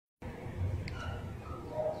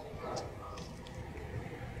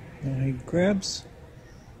And he grabs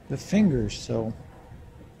the fingers, so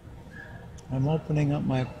I'm opening up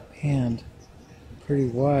my hand pretty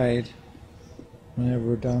wide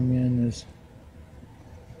whenever Damen is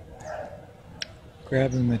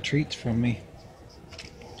grabbing the treats from me,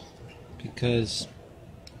 because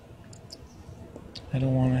I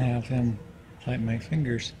don't want to have him bite my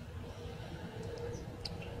fingers.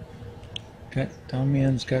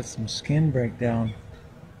 Damen's got some skin breakdown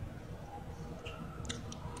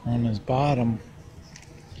on his bottom.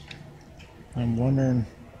 I'm wondering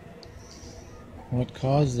what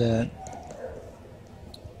caused that.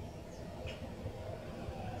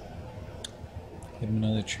 Give him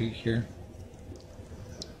another treat here.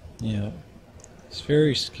 Yeah, he's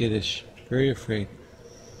very skittish, very afraid.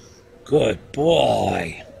 Good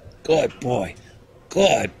boy, good boy,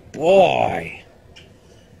 good boy,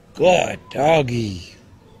 good doggy.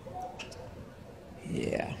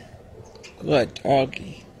 Yeah, good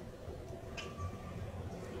doggy.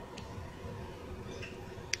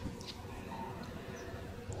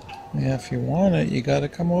 Yeah, if you want it, you gotta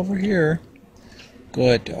come over here.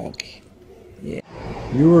 Good doggy. Yeah.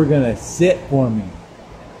 You were gonna sit for me.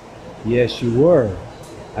 Yes, you were.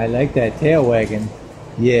 I like that tail wagging.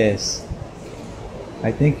 Yes.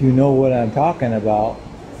 I think you know what I'm talking about.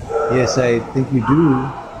 Yes, I think you do.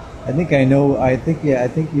 I think I know. I think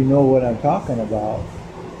you know what I'm talking about.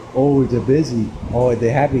 Oh, it's a busy. Oh, the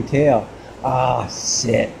happy tail. Ah,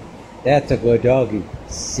 sit. That's a good doggy.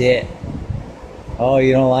 Sit. Oh,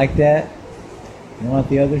 you don't like that? You want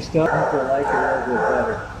the other stuff? I think you'll like it a little bit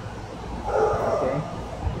better.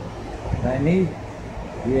 Okay. I need,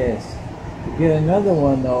 yes. To get another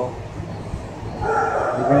one though,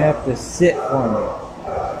 you're gonna have to sit for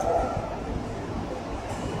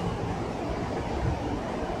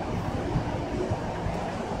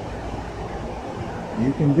me.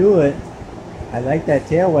 You can do it. I like that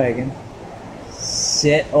tail wagging.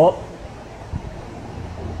 Sit up.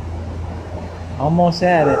 Almost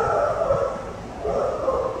at it.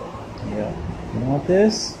 Yeah. You want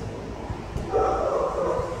this?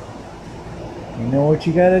 You know what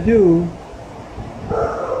you gotta do.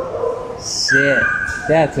 Sit.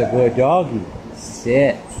 That's a good doggy.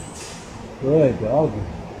 Sit. Good doggy.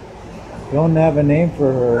 Don't have a name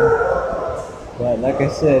for her, but like I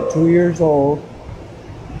said, 2 years old,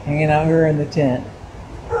 hanging out here in the tent.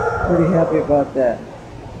 Pretty happy about that.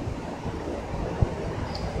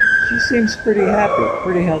 She seems pretty happy,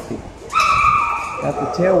 pretty healthy. Got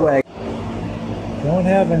the tail wag. Don't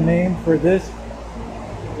have a name for this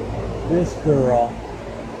girl,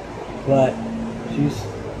 but she's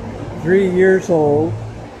 3 years old.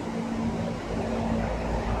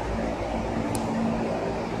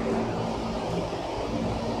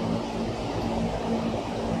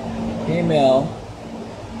 Female.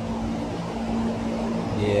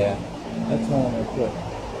 Yeah, that's what I'm gonna put.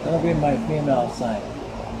 That'll be my female sign.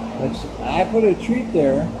 But I put a treat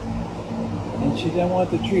there, and she didn't want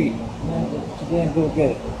the treat. She didn't go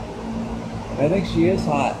get it. But I think she is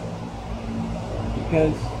hot,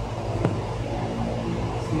 because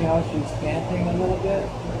see how she's panting a little bit?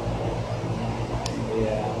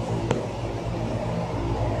 Yeah.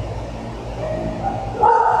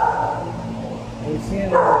 We're seeing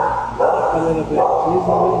her walk a little bit. She's a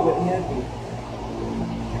little bit heavy.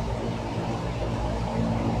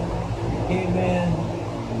 She came in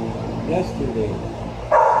yesterday.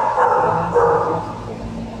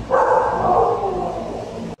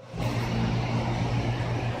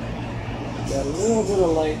 Got a little bit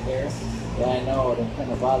of light there. Yeah, I know, it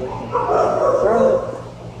kind of bothers me.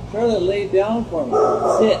 Charlotte laid down for me.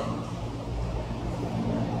 Sit.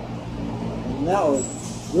 And that was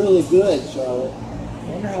really good, Charlotte. I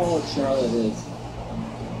wonder how old Charlotte is.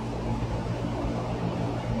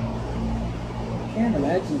 I can't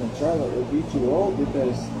imagine that Charlotte would be too old,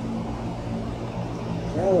 because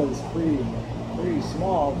Charlotte is pretty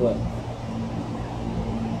small, but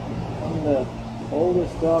one of the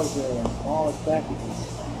oldest dogs are in the smallest packages.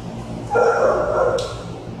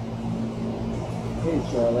 Hey,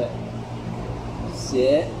 Charlotte.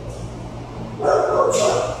 Sit. You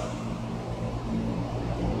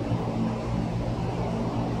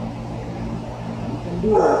can do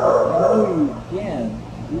it. I know you can.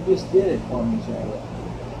 You just did it for me, Charlotte.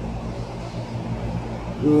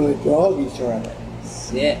 Good doggy, Charlotte.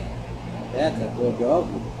 Sit. That's a good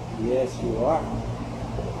doggy. Yes, you are.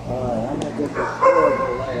 Alright, I'm going to get the store to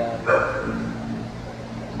lay out here.